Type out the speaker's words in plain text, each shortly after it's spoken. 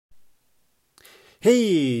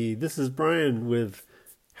Hey, this is Brian with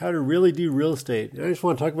How to Really Do Real Estate. And I just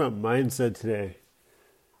want to talk about mindset today.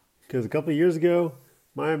 Because a couple of years ago,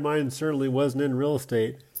 my mind certainly wasn't in real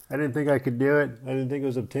estate. I didn't think I could do it. I didn't think it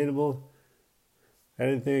was obtainable. I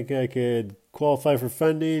didn't think I could qualify for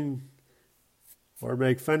funding or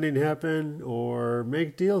make funding happen or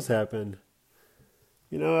make deals happen.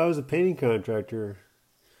 I was a painting contractor.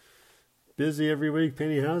 Busy every week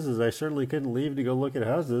painting houses. I certainly couldn't leave to go look at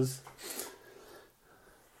houses.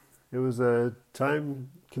 It was a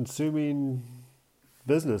time-consuming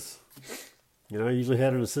business. I usually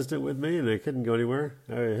had an assistant with me, and I couldn't go anywhere.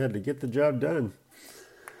 I had to get the job done.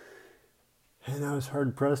 And I was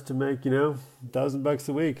hard-pressed to make, $1,000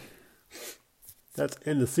 a week. That's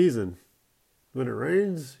in the season. When it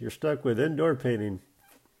rains, you're stuck with indoor painting.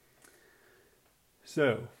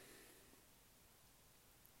 So,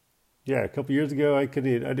 a couple years ago, I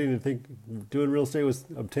didn't even think doing real estate was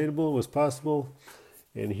obtainable, was possible.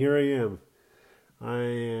 And here I am. I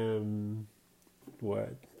am,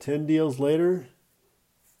 10 deals later.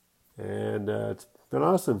 And it's been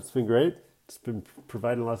awesome. It's been great. It's been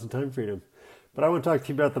providing lots of time freedom. But I want to talk to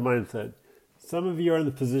you about the mindset. Some of you are in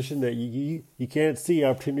the position that you can't see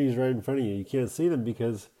opportunities right in front of you. You can't see them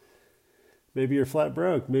because maybe you're flat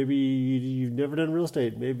broke. Maybe you've never done real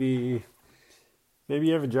estate. Maybe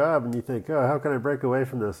you have a job and you think, oh, how can I break away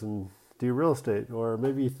from this and do real estate? Or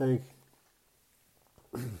maybe you think,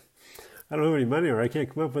 I don't have any money, or I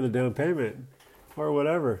can't come up with a down payment, or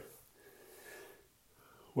whatever.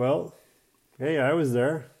 Well, hey, I was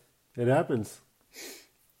there. It happens.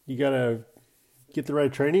 You gotta get the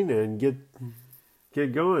right training and get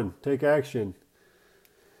going. Take action.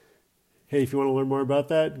 Hey, if you want to learn more about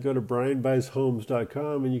that, go to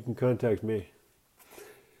brianbuyshomes.com and you can contact me.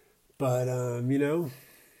 But I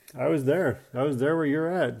was there. I was there where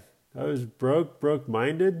you're at. I was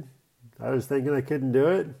broke-minded. I was thinking I couldn't do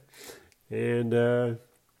it. And,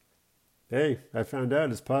 hey, I found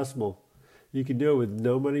out it's possible. You can do it with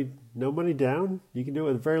no money down. You can do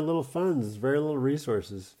it with very little funds, very little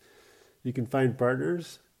resources. You can find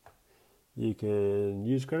partners. You can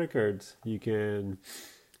use credit cards. You can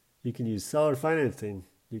use seller financing.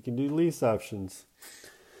 You can do lease options.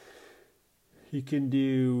 You can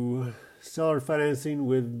do seller financing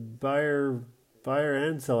with buyer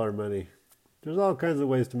and seller money. There's all kinds of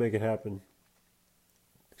ways to make it happen.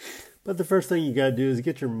 But the first thing you got to do is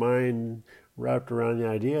get your mind wrapped around the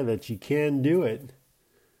idea that you can do it.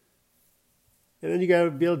 And then you got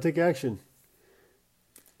to be able to take action.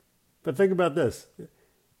 But think about this.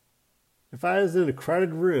 If I was in a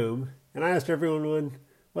crowded room and I asked everyone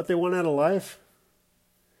what they want out of life,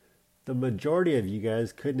 the majority of you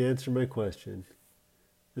guys couldn't answer my question.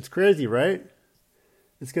 It's crazy, right?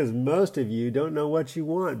 It's because most of you don't know what you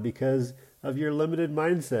want because of your limited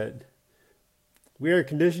mindset. We are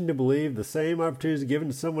conditioned to believe the same opportunities given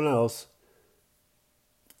to someone else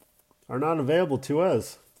are not available to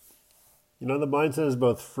us. The mindset is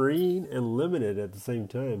both freeing and limited at the same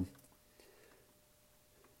time.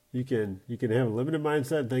 You can have a limited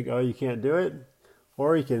mindset and think, oh, you can't do it.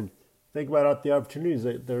 Or you can think about the opportunities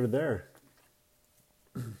that are there.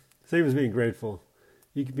 Same as being grateful.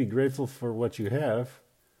 You can be grateful for what you have,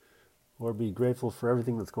 or be grateful for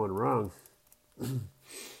everything that's going wrong.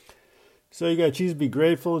 So you got to choose to be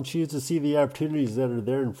grateful and choose to see the opportunities that are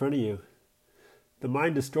there in front of you. The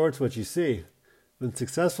mind distorts what you see. When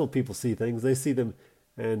successful people see things, they see them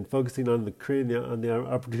and focusing on on the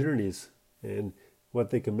opportunities and what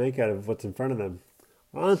they can make out of what's in front of them.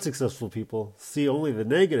 Unsuccessful people see only the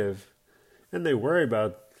negative, and they worry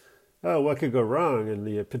about, what could go wrong, and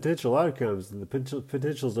the potential outcomes, and the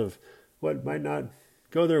potentials of what might not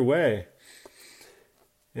go their way,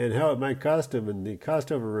 and how it might cost them, and the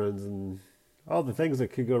cost overruns, and all the things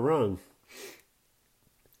that could go wrong.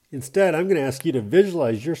 Instead, I'm going to ask you to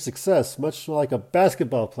visualize your success, much like a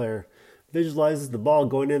basketball player visualizes the ball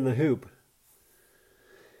going in the hoop.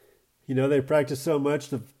 They practice so much,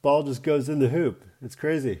 the ball just goes in the hoop. It's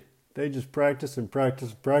crazy. They just practice and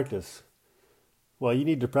practice and practice. Well, you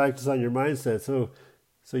need to practice on your mindset so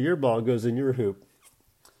your ball goes in your hoop.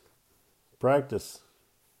 Practice,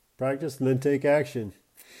 and then take action.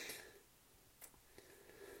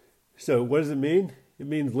 So what does it mean? It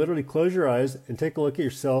means literally close your eyes and take a look at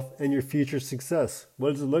yourself and your future success.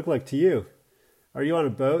 What does it look like to you? Are you on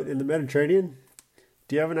a boat in the Mediterranean?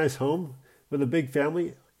 Do you have a nice home with a big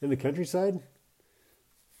family in the countryside?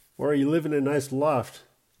 Or are you living in a nice loft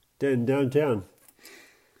in downtown?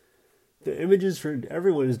 The images for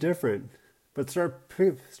everyone is different, but start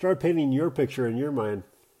painting your picture in your mind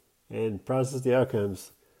and process the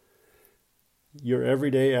outcomes. Your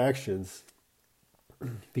everyday actions.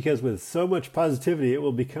 Because with so much positivity, it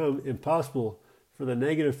will become impossible for the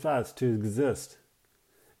negative thoughts to exist.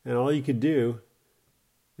 And all you could do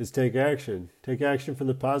is take action. Take action for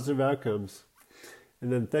the positive outcomes.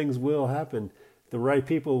 And then things will happen. The right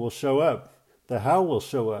people will show up. The how will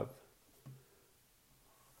show up.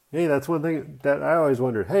 Hey, that's one thing that I always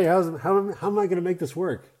wondered. Hey, how am I going to make this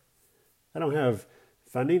work? I don't have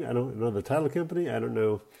funding. I don't know the title company. I don't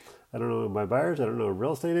know my buyers. I don't know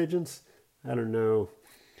real estate agents. I don't know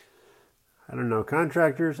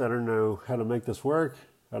contractors. I don't know how to make this work.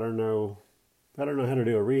 I don't know how to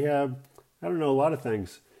do a rehab. I don't know a lot of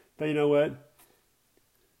things. But you know what?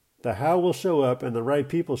 The how will show up and the right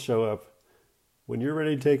people show up when you're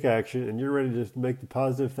ready to take action and you're ready to make the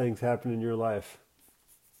positive things happen in your life.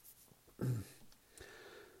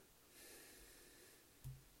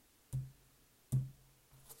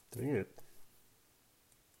 Dang it.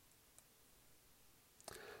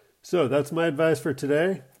 So that's my advice for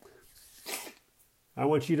today. I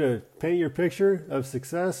want you to paint your picture of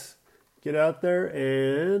success. Get out there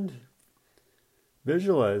and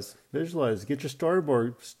visualize. Get your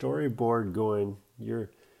storyboard going.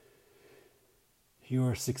 Your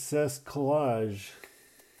success collage.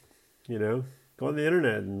 Go on the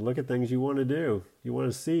internet and look at things you want to do, you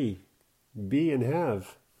want to see, be, and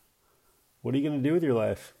have. What are you going to do with your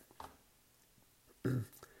life?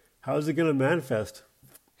 How is it going to manifest?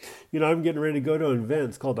 I'm getting ready to go to an event.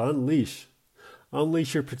 It's called Unleash.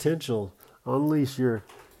 Unleash your potential. Unleash your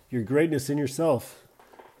greatness in yourself.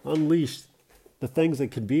 Unleash the things that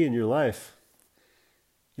could be in your life.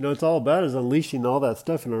 It's all about is unleashing all that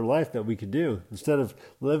stuff in our life that we could do instead of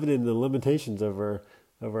living in the limitations of our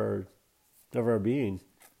being.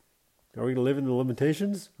 Are we going to live in the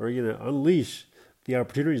limitations, or are you going to unleash the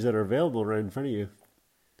opportunities that are available right in front of you?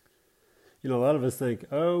 A lot of us think,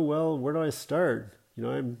 oh, well, where do I start?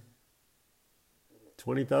 I'm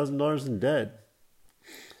 $20,000 in debt.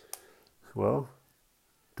 Well,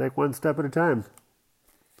 take one step at a time.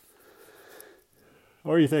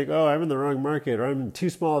 Or you think, oh, I'm in the wrong market, or I'm in too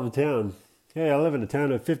small of a town. Hey, I live in a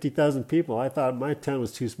town of 50,000 people. I thought my town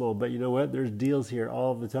was too small, but you know what? There's deals here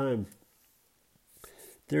all the time.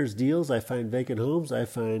 There's deals. I find vacant homes. I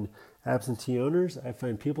find absentee owners. I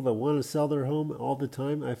find people that want to sell their home all the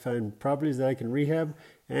time. I find properties that I can rehab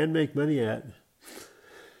and make money at.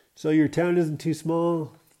 So your town isn't too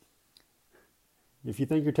small. If you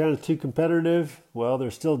think your town is too competitive, well,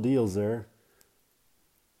 there's still deals there.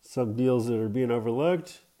 Some deals that are being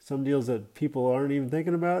overlooked. Some deals that people aren't even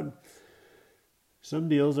thinking about. Some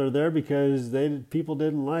deals are there because people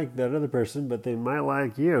didn't like that other person, but they might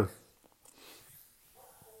like you.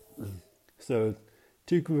 So,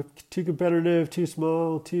 too competitive, too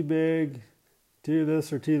small, too big, too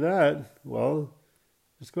this or too that. Well,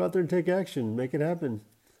 just go out there and take action. Make it happen.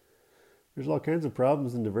 There's all kinds of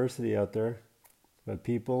problems and diversity out there, but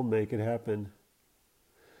people make it happen.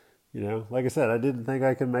 Like I said, I didn't think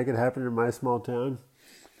I could make it happen in my small town,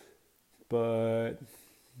 but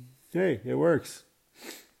hey, it works.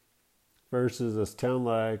 Versus a town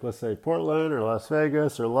like, let's say, Portland or Las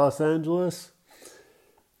Vegas or Los Angeles.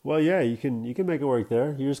 Well, yeah, you can make it work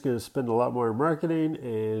there. You're just going to spend a lot more in marketing,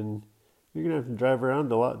 and you're going to have to drive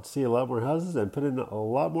around see a lot more houses and put in a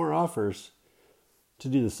lot more offers to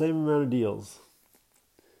do the same amount of deals.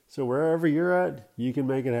 So wherever you're at, you can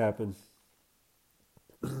make it happen.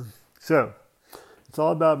 So, it's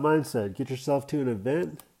all about mindset. Get yourself to an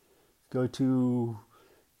event. Get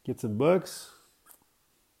some books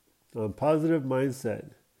on positive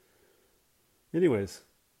mindset. Anyways,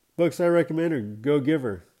 books I recommend are Go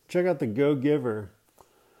Giver. Check out the Go Giver.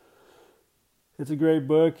 It's a great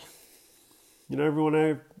book.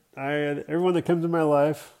 Everyone that comes in my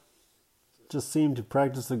life just seem to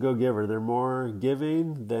practice the Go Giver. They're more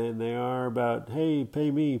giving than they are about, hey,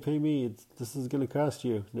 pay me. This is going to cost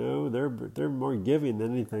you. No, they're more giving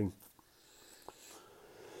than anything.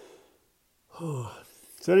 So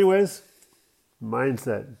anyways,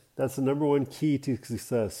 mindset. That's the number one key to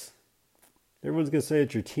success. Everyone's going to say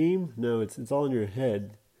it's your team. No, it's all in your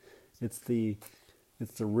head. It's the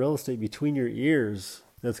real estate between your ears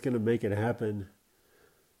that's going to make it happen.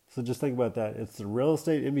 So just think about that. It's the real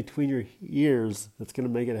estate in between your ears that's going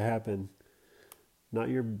to make it happen. Not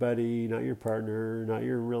your buddy, not your partner, not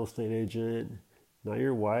your real estate agent, not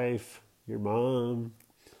your wife, your mom,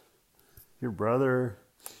 your brother.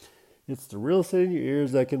 It's the real estate in your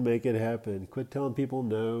ears that can make it happen. Quit telling people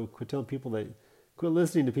no. Quit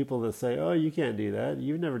listening to people that say, oh, you can't do that.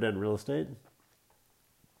 You've never done real estate.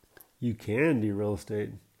 You can do real estate.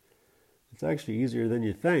 It's actually easier than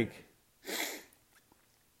you think.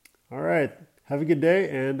 All right. Have a good day,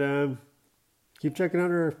 and keep checking out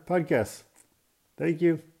our podcasts. Thank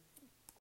you.